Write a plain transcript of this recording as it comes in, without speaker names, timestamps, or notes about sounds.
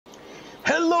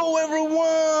Hello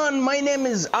everyone, my name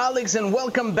is Alex and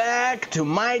welcome back to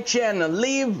my channel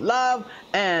Live, Love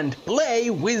and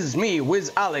Play with me,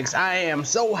 with Alex. I am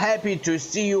so happy to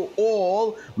see you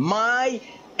all, my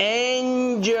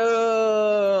angels.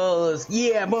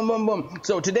 Yeah, boom boom boom.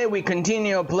 So today we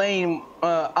continue playing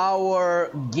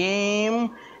our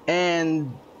game,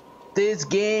 and this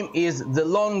game is The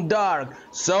Long Dark.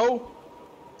 So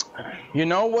you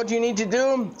know what you need to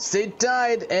do? Sit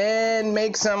tight and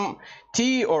make some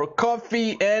tea or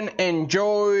coffee and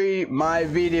enjoy my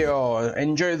video.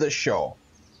 Enjoy the show.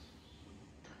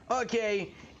 Okay,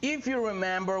 if you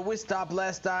remember, we stopped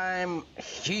last time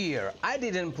here. I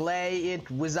didn't play it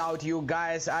without you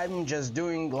guys. I'm just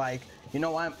doing like, you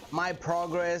know, my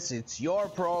progress, it's your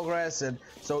progress. And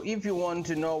so if you want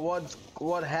to know what's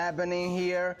happening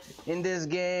here in this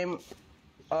game,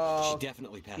 she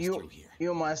definitely passed through here.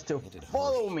 You must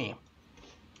follow me.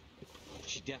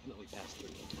 She definitely passed through.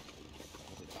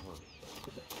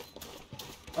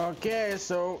 Okay,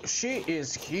 so she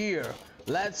is here.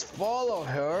 Let's follow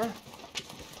her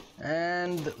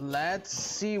and let's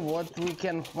see what we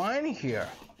can find here.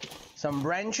 Some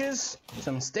branches,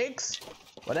 some sticks,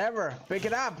 whatever. Pick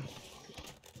it up.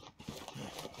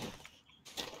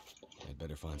 I'd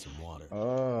better find some water.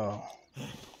 Oh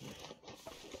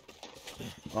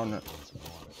no.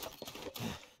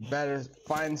 Better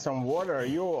find some water.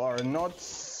 You are not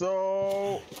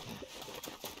so...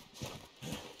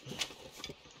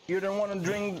 You don't want to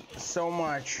drink so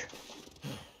much.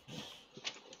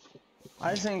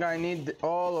 I think I need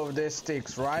all of these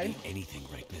sticks, right? Anything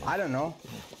right now. I don't know.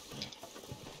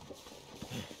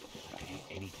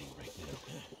 Anything right now.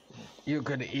 You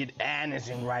could eat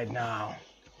anything right now.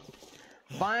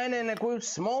 Find and equip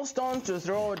small stones to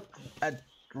throw at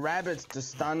rabbits to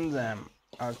stun them.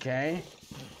 Okay.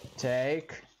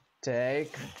 Take.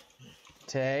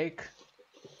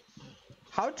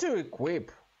 How to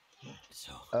equip?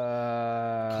 So.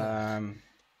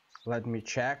 Let me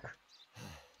check.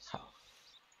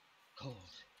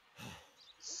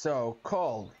 So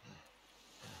cold.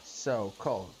 So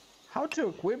cold. How to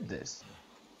equip this?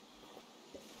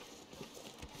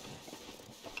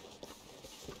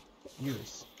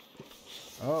 Use.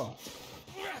 Oh.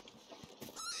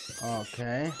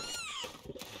 Okay.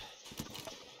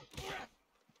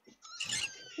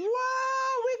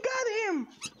 Wow, we got him!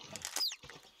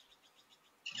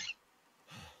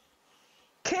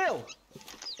 Kill!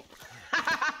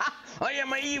 I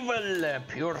am evil,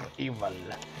 pure evil.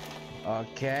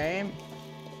 Okay.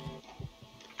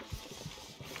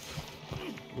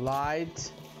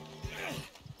 Light.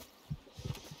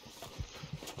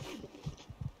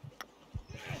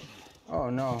 Oh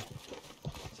no.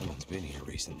 Someone's been here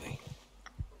recently.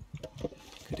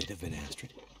 Could it have been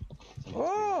Astrid?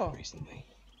 Oh! Recently.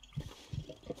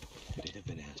 Could it have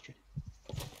been Astrid?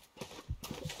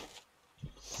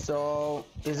 So,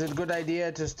 is it a good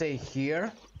idea to stay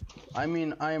here? I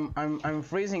mean, I'm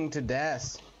freezing to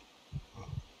death.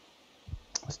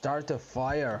 Start a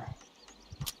fire.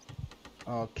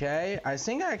 Okay, I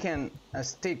think I can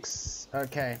sticks.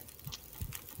 Okay.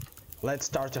 Let's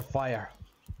start a fire.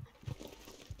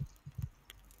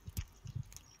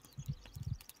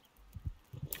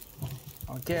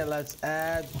 Okay, let's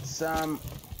add some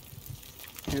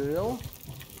fuel.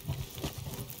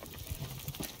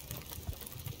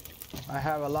 I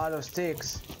have a lot of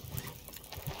sticks.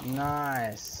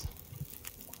 Nice.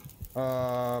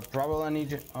 Probably need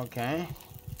to... Okay.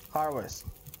 Harvest.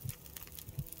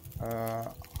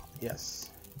 Yes.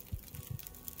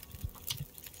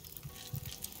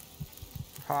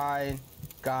 Hide,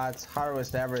 guts,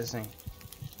 harvest everything.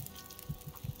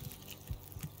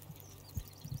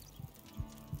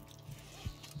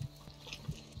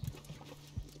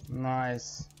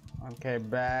 Nice. Okay,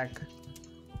 back.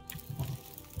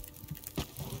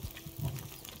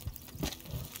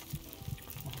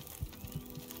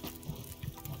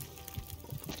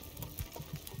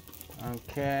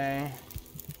 Okay.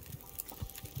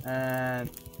 And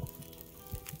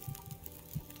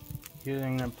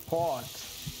using a pot,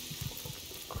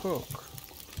 cook.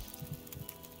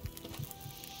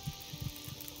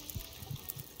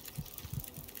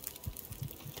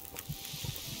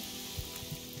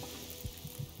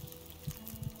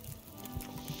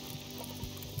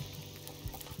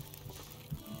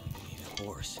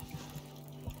 Horse.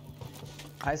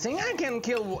 I think I can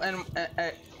kill an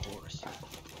Horse.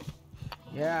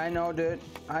 yeah, I know, dude.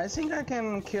 I think I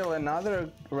can kill another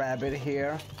rabbit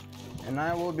here, and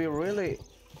I will be really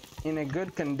in a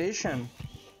good condition.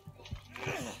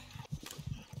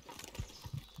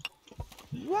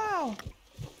 Wow.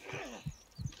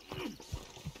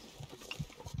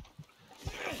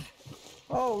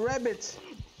 Oh, rabbits.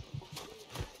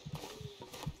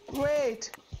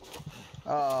 Wait.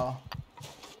 Oh.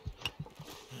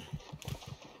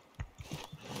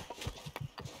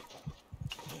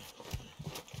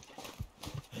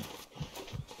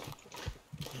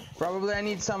 Probably I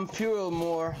need some fuel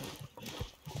more,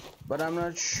 but I'm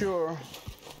not sure.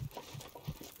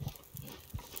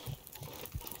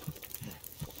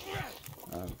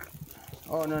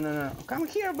 Oh, no, no, no. Come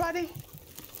here, buddy.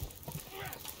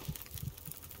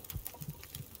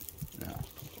 No.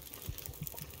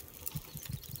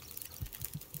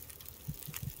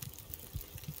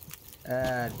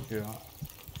 Go.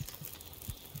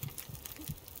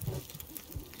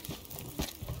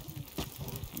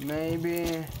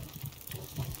 Maybe.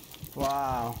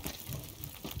 Wow.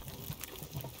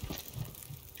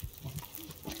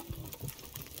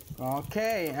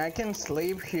 Okay, I can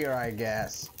sleep here, I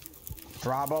guess.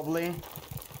 Probably.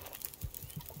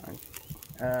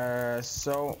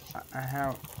 So I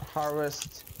have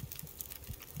harvest.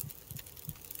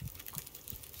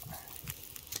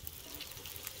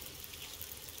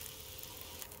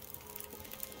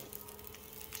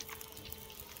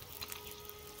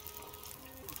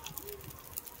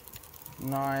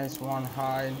 Nice, one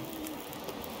hide.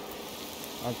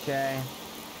 Okay.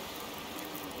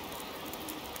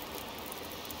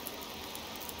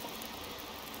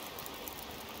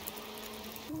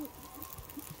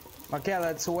 Okay,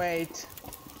 let's wait.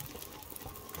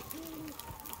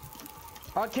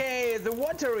 Okay, the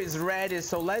water is ready,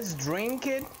 so let's drink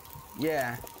it.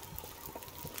 Yeah.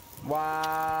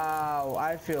 Wow,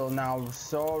 I feel now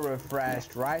so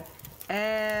refreshed, right?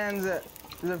 And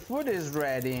the food is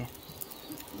ready.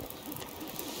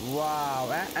 Wow,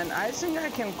 and I think I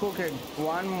can cook it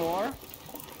one more.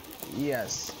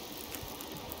 Yes.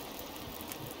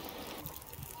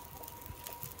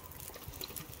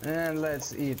 And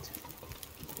let's eat.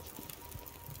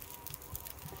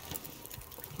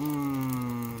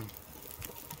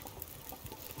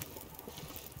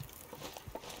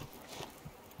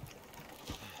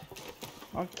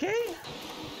 Okay.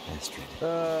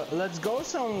 Astrid. Let's go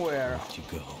somewhere. Where'd you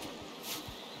go?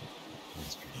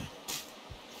 Astrid.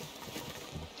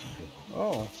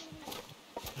 Oh.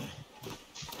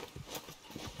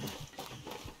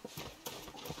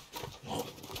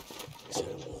 Is that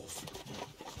a wolf?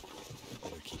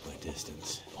 Better keep my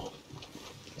distance.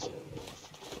 Is that a wolf?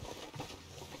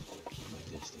 Better keep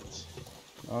my distance.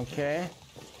 Okay.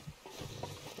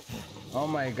 Oh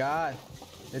my god.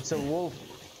 It's a wolf.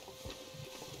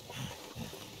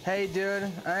 Hey dude,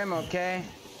 I'm okay.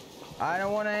 I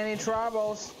don't want any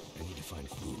troubles. I need to find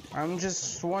food. I'm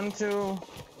just want to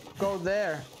go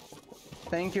there.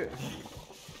 Thank you.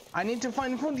 I need to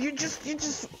find food. You just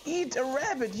eat a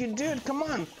rabbit, you dude. Come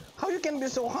on. How you can be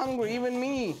so hungry? Even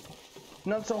me,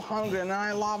 not so hungry, and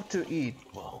I love to eat.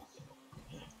 Whoa.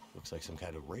 Looks like some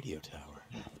kind of radio tower.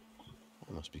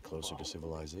 It must be closer to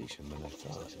civilization than I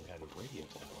thought. Looks like some kind of radio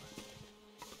tower.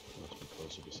 It must be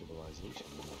closer to civilization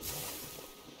than I thought.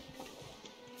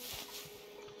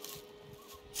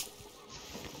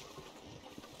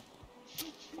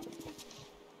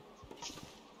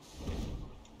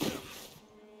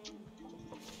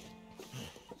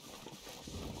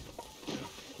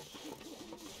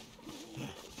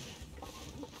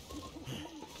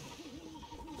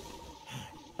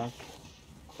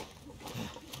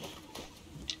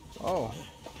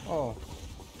 Oh.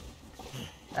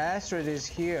 Astrid is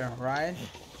here, right?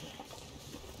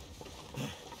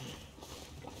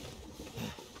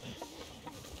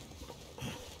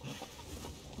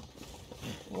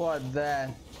 What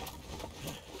that?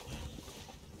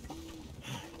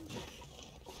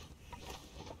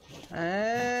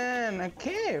 And a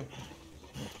cave.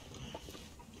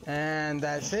 And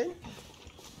that's it.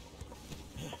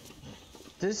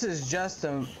 This is just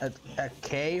a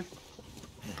cave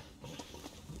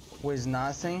with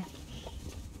nothing,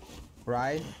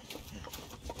 right?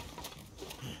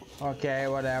 Okay,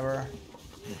 whatever.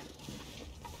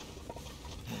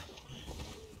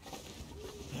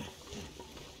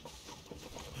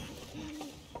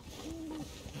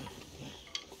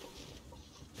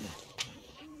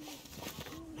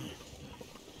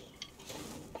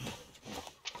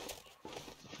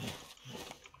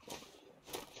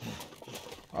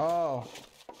 Oh.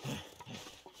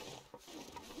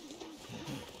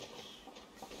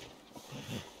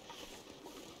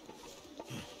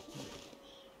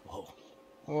 Whoa.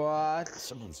 What?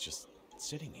 Someone's just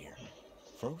sitting here.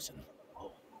 Frozen.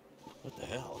 Whoa. What the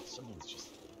hell? Someone's just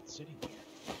sitting here.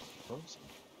 Frozen.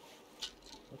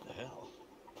 What the hell?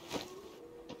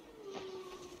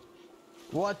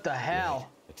 What the hell?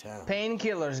 Right. A town.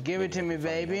 Painkillers, give it to me,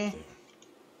 baby.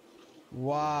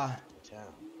 Wow. A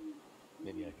town.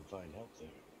 Maybe I can find help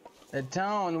there. A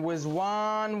town with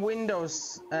one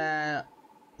windows, the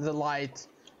light.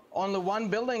 Only one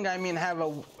building, I mean, have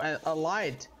a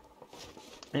light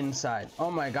inside.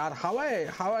 Oh my god, how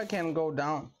I can go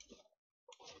down?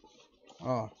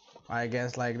 Oh, I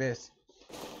guess like this.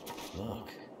 Look,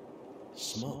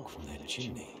 smoke from that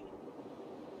chimney.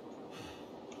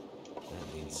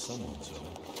 That means someone's home.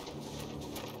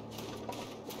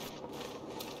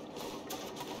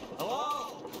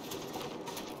 Hello?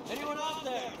 Anyone out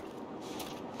there?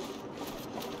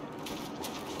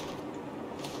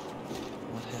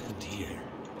 What happened here?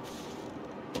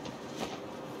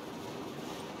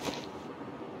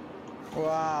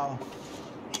 Wow.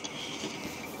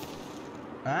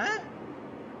 Huh?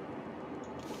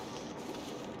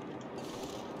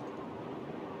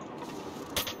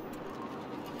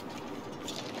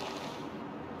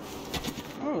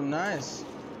 Oh, nice.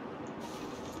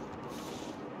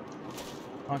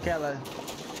 Okay,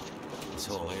 This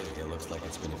whole area looks like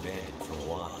it's been abandoned for a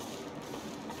while.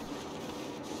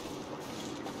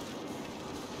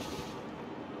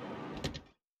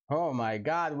 oh my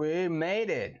god, we made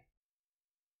it.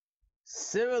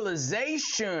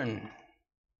 Civilization.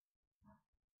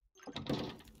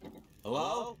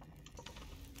 Hello?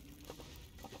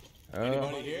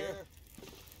 Anybody here?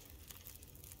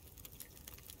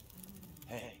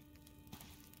 Hey.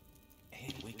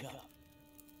 Hey, wake up.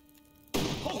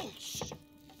 Holy shit!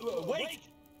 Wait!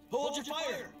 Hold your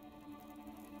fire!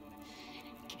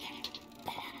 Get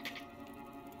back.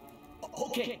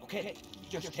 Okay.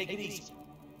 Just take it easy.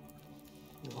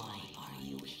 Why are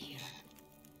you here?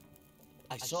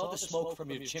 I saw the smoke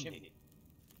from your chimney.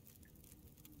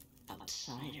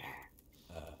 Outsider.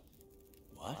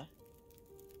 What?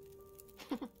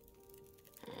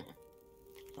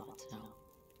 Thought so.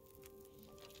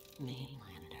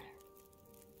 Mainlander.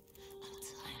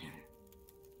 Outsider.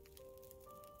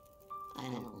 I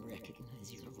don't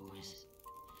recognize your voice.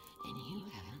 And you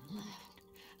haven't left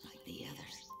like the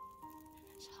others.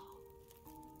 So,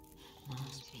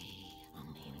 must be a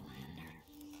mainlander.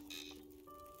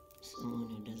 Someone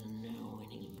who doesn't know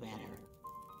any better.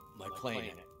 My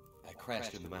plane. I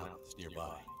crashed in the mountains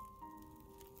nearby.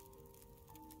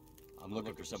 I'm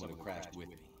looking for someone who crashed with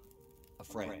me. A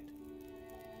friend.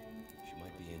 She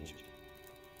might be injured.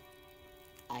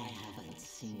 I haven't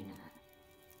seen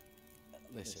her.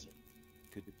 Listen,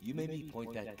 could you maybe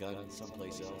point that gun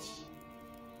someplace else?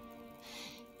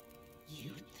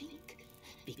 You think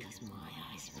because my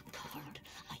eyes are covered,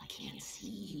 I can't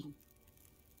see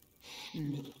you?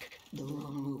 Make the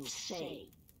wrong move, say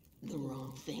the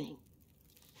wrong thing.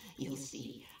 You'll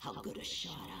see how good a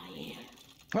shot I am.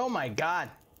 Oh my god.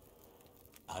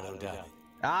 I don't doubt it.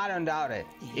 I don't doubt it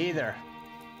either.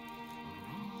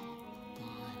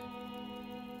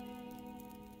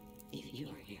 If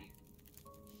you're here,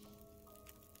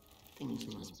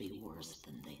 things must be worse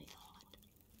than they thought.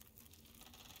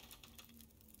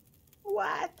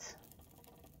 What?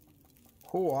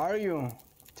 Who are you?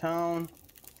 Town.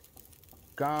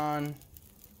 Gone.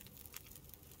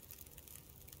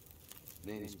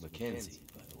 Name's Mackenzie,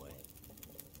 by the way.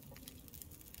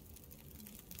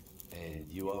 And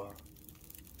you are?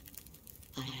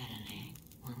 I had a name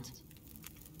once,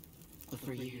 but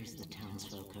for years the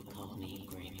townsfolk have called me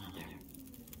Grey Mother.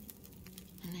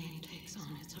 A name takes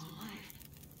on its own life,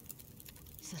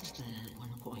 such that at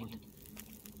one point,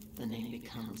 the name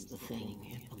becomes the thing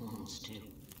it belongs to.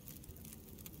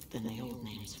 Then the old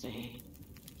names fade,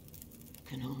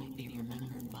 can only be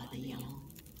remembered by the young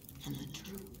and the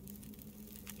true.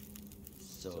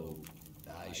 So,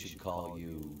 I should call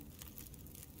you...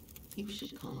 You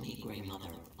should call me Grey Mother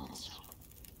also.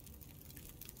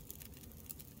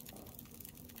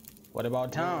 What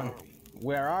about town?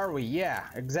 Where are we? Yeah,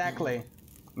 exactly.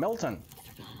 Milton.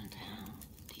 A forgotten town,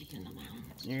 deep in the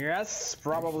mountains. Yes,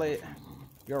 probably.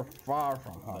 You're far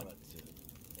from home.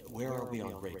 But, where are we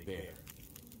on Great Bear?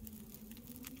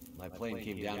 My plane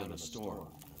came down in a storm.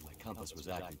 My compass was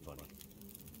acting funny.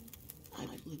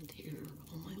 I've lived here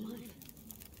all my life.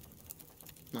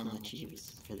 Not much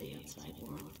use for the outside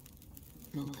world.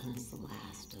 Milton's the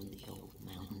last of the old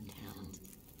mountain towns.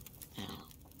 Now,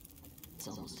 it's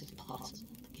almost impossible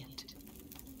to get to.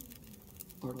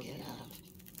 Or get out of.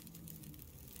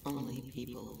 Only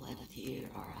people left here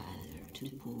are either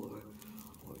too poor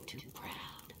or too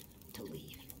proud to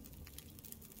leave.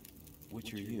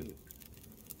 Which are you?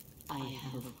 I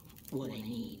have what I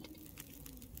need.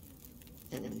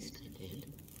 At least I did,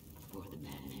 before the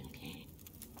bad man came.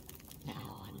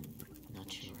 Now I'm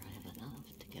not sure I have enough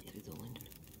to get through the winter.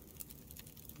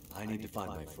 I need to find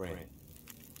my friend.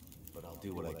 But I'll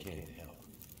do what I can to help.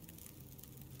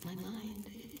 My mind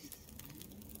is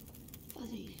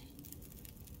fuzzy.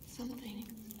 Some things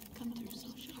come through so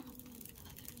sharp.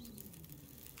 Others,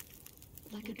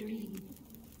 like a dream.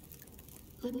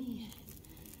 Let me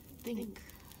think.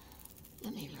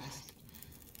 Let me rest.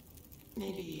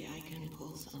 Maybe I can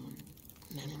pull some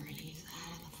memories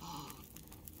out of the fog.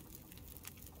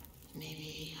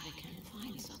 Maybe I can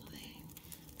find something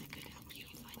that could help you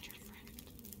find your friend.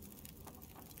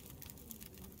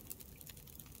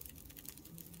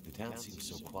 The town seems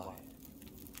so quiet.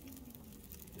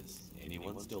 Does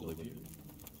anyone still live here?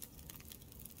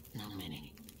 Not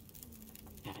many.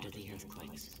 After the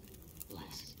earthquakes,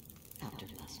 less. After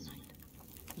last night,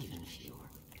 even fewer.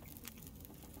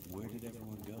 Where did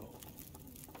everyone go?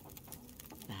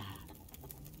 That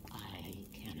I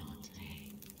cannot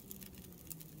say.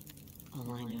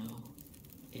 All I know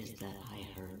is that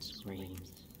I heard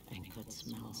screams and could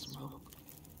smell smoke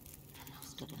for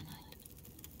most of the night.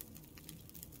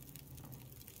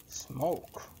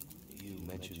 Smoke. You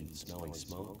mentioned smelling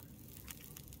smoke.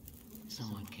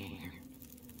 Someone came here.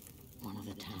 One of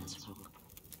the townsfolk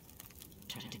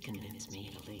tried to convince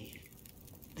me to leave.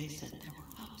 They said there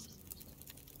were houses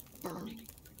burning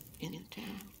in the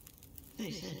town.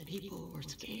 They said people were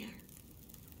scared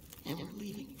and were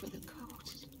leaving for the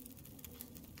coast.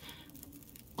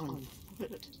 On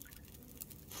foot.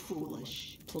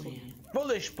 Foolish plan.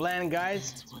 Foolish plan,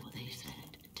 guys. That's what they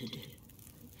said to do.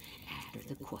 After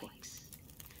the quakes.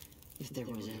 If there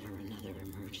was ever another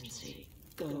emergency,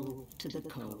 go to the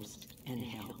coast and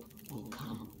help will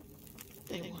come.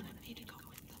 They wanted me to go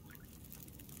with them.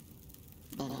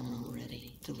 But I'm not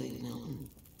ready to leave Milton.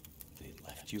 They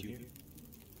left you here?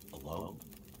 Alone?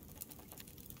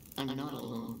 I'm not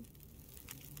alone.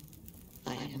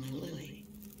 I have my Lily.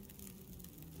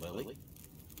 Lily?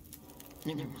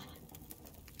 Never mind.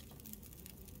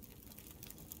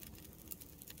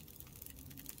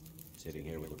 Sitting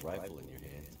here with a rifle in your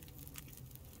hand.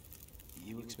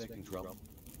 You expecting trouble?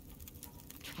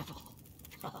 Trouble.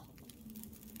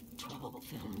 Trouble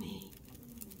found me.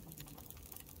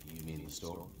 You mean the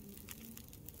storm?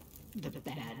 The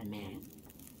bad man.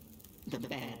 The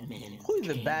bad man. Who is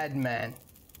the came, bad man?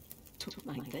 Took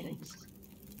my things.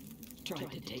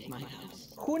 Tried to take my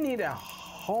house. Who need a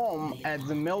home at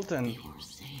the Milton? They were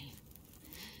safe.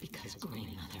 Because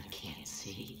grandmother can't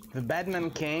see. The bad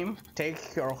man came,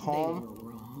 take your home. They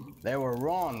were wrong. They were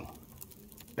wrong.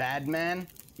 Bad man?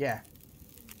 Yeah.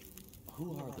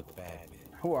 Who are the bad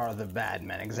men? Who are the bad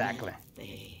men? Exactly.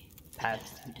 They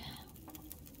Passed. passed down.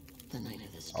 The night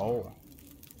of the storm. Oh.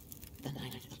 The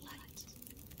night of the lights.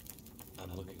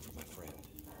 I'm looking for my friend.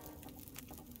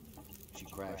 She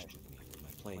crashed with me when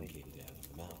my plane came down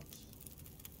in the mountains.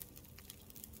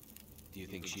 Do you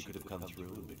think she could have come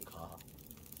through and been caught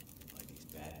by these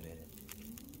bad men?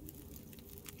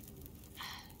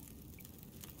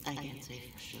 I can't say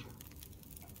for sure.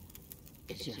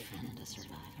 Is your friend a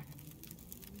survivor?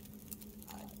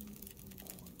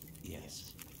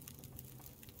 Yes.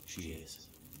 She is.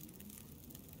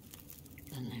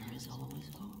 Then there is always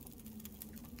hope.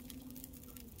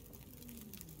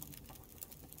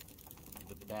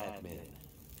 The bad men.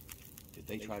 Did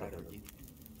they try to hurt you?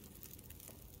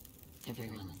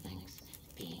 Everyone thinks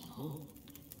being old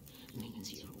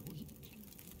means you're weak,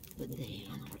 but they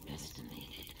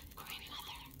underestimated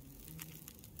grandmother.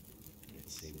 It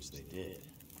seems they did.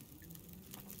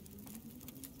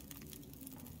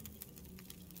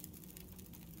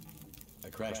 I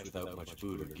crashed without much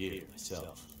food or gear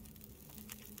myself.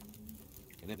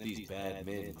 And if these bad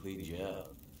men cleaned you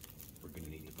up, we're gonna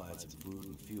need to find some food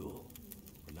and fuel,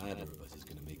 or neither of us is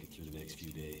gonna make it through the next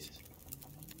few days.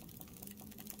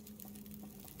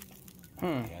 Do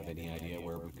you have any idea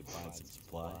where we could find some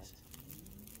supplies?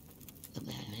 The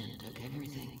bad men took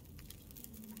everything.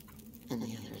 And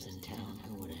the others in town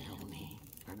who would have helped me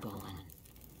are gone.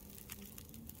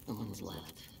 The ones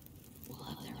left will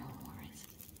have their own worries.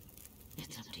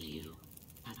 It's up to you,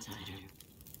 outsider.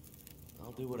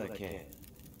 I'll do what I can,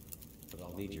 but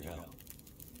I'll need your help.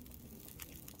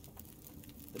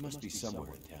 There must be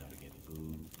somewhere in town to get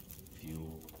food,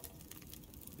 fuel,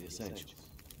 the essentials.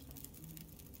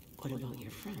 What about your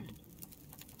friend?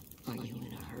 Are you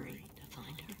in a hurry to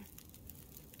find her?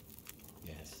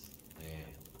 Yes, I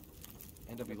am.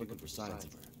 And I'll be looking for signs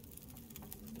of her.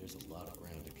 There's a lot of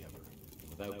ground to cover. And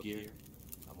without gear,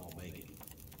 I won't make it.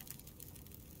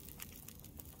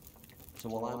 So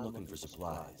while I'm looking for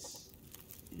supplies,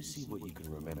 you see what you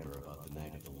can remember about the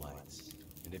night of the lights,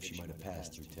 and if she might have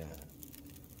passed through town.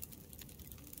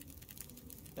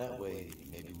 That way,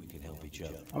 maybe we can help each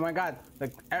other. Oh my god.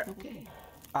 The Okay.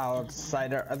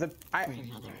 outsider.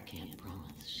 Grandmother can't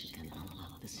promise she can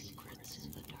unlock the secrets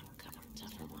in the dark cupboards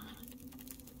of her mind.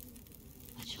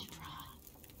 But she'll try.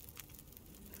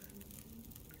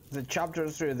 The chapter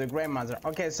 3, the grandmother.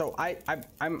 Okay, so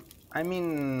I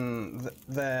mean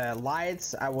the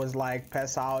lights. I was like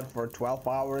pass out for 12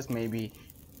 hours, maybe.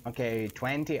 Okay,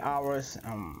 20 hours.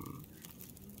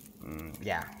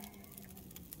 Yeah.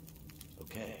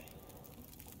 Okay.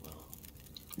 Well,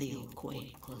 The old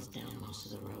quake closed down most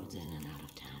of the roads in and out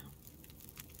of town.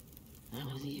 That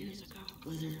was years ago.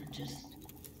 Blizzard just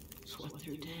swept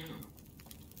through town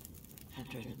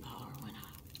after the power went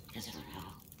out. As for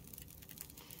help,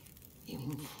 you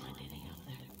won't find any out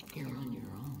there. You're on your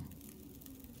own.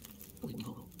 We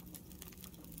hope.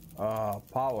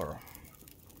 Power.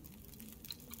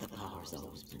 The power's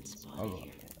always been spotted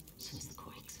here since the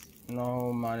quakes.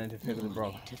 No money to fix No the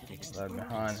broken. money to fix the Left broken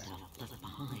behind. stuff left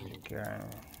behind. Okay.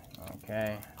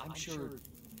 Okay. I'm sure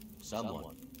someone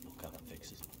will come and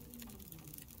fix it.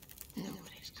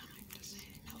 Nobody's coming to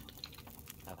save Milton.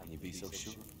 How can you be so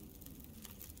sure?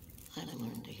 I've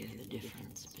learned to hear the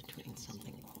difference between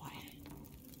something quiet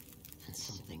and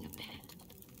something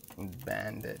abandoned.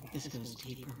 Bandit. This goes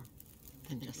deeper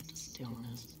than just a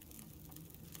stillness.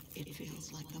 It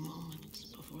feels like the moments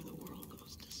before the world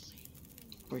goes to sleep.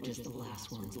 We're just the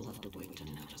last ones left awake to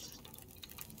notice it.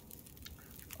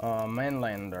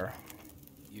 Mainlander.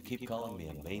 You keep calling me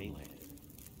a mainlander.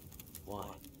 Why?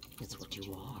 It's what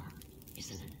you are,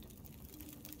 isn't it?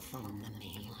 From the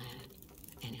mainland,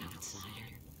 an outsider.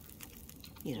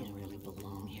 You don't really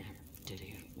belong here, do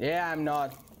you? Yeah, I'm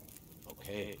not.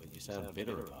 Okay, but you sound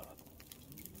bitter about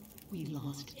it. We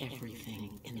lost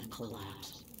everything in the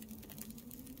collapse.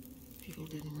 People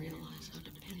didn't realize how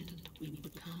dependent we'd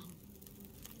become.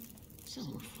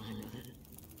 Some were fine with it.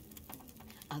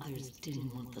 Others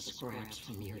didn't want the scraps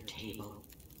from your table.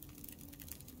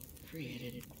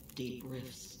 Created deep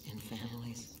rifts in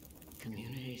families,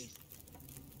 communities,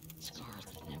 scars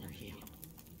that never healed.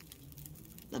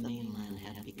 The mainland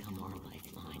had become our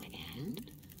lifeline,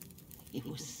 and it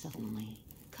was suddenly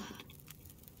cut.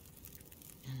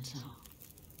 And so,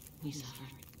 we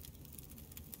suffered.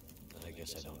 I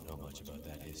guess I don't know much about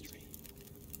that history.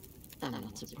 I'm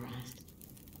not surprised.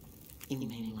 You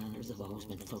mainlanders have always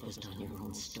been focused on your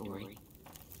own story.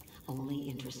 Only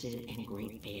interested in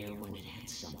Great Bear when it had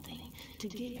something to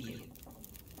give you.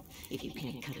 If you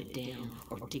can't cut it down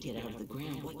or dig it out of the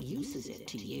ground, what use is it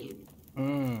to you?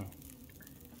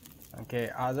 Okay,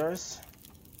 others?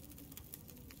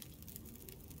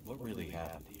 What really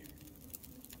happened here?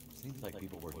 Seems like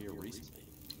people were here recently.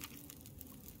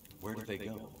 Where did they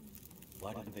go?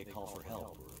 Why didn't they call for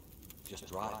help or just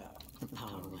drive out? The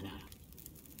power went out.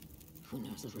 Who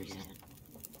knows the reason?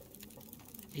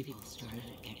 People started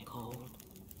to get cold,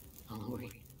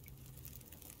 hungry.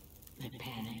 They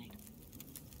panicked,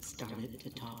 started to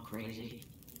talk crazy.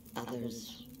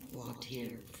 Others walked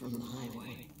here from the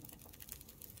highway.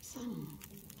 Some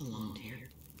belonged here.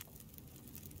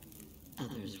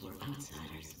 Others were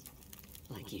outsiders,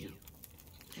 like you.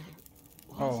 There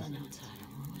was an outsider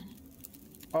woman.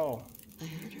 Oh. I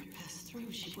heard her pass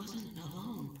through. She wasn't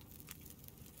alone.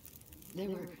 There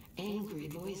were angry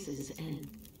voices and...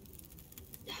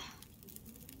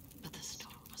 But the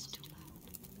storm was too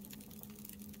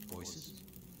loud. Voices?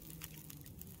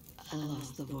 I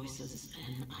lost the voices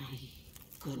and I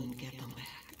couldn't get them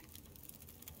back.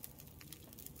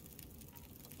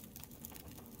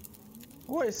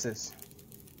 Voices.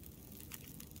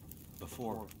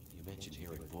 Before, you mentioned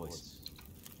hearing voices.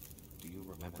 Do you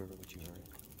remember what you heard?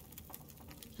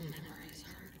 Memories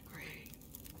are gray,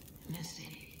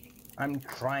 misty. I'm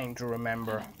trying to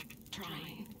remember.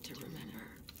 Trying to remember.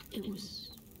 It was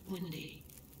windy.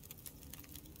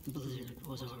 The blizzard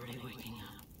was already waking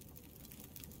up.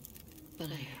 But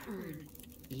I heard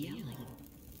yelling.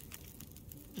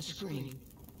 A scream.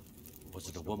 Was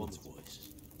it a woman's voice?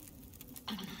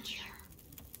 I'm not sure.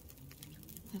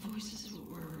 The voices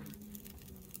were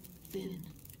thin,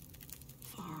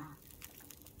 far.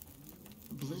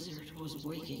 The blizzard was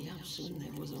waking up. Soon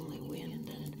there was only wind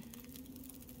and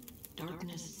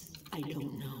darkness. I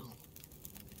don't know.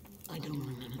 I don't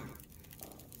remember.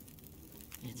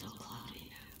 It's all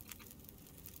cloudy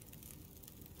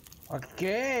now.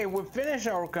 Okay, we finished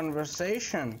our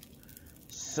conversation.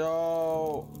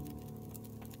 So,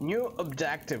 new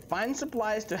objective. Find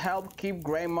supplies to help keep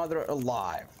Grandmother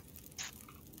alive.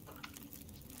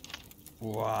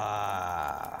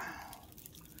 Wow.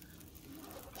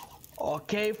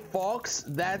 Okay, folks,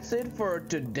 that's it for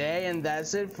today and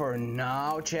that's it for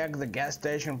now. Check the gas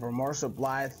station for more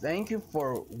supplies. Thank you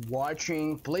for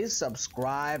watching. Please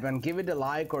subscribe and give it a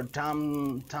like or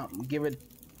give it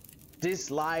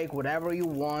dislike, whatever you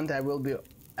want. I will be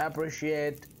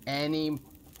appreciate any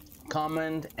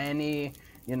comment, any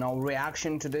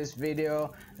reaction to this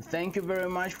video. Thank you very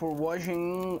much for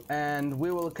watching, and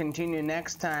we will continue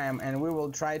next time, and we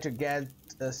will try to get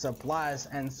supplies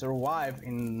and survive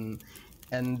in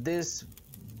this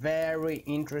very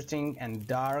interesting and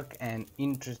dark and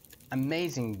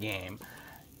amazing game.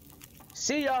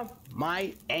 See ya,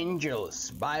 my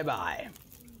angels. Bye bye.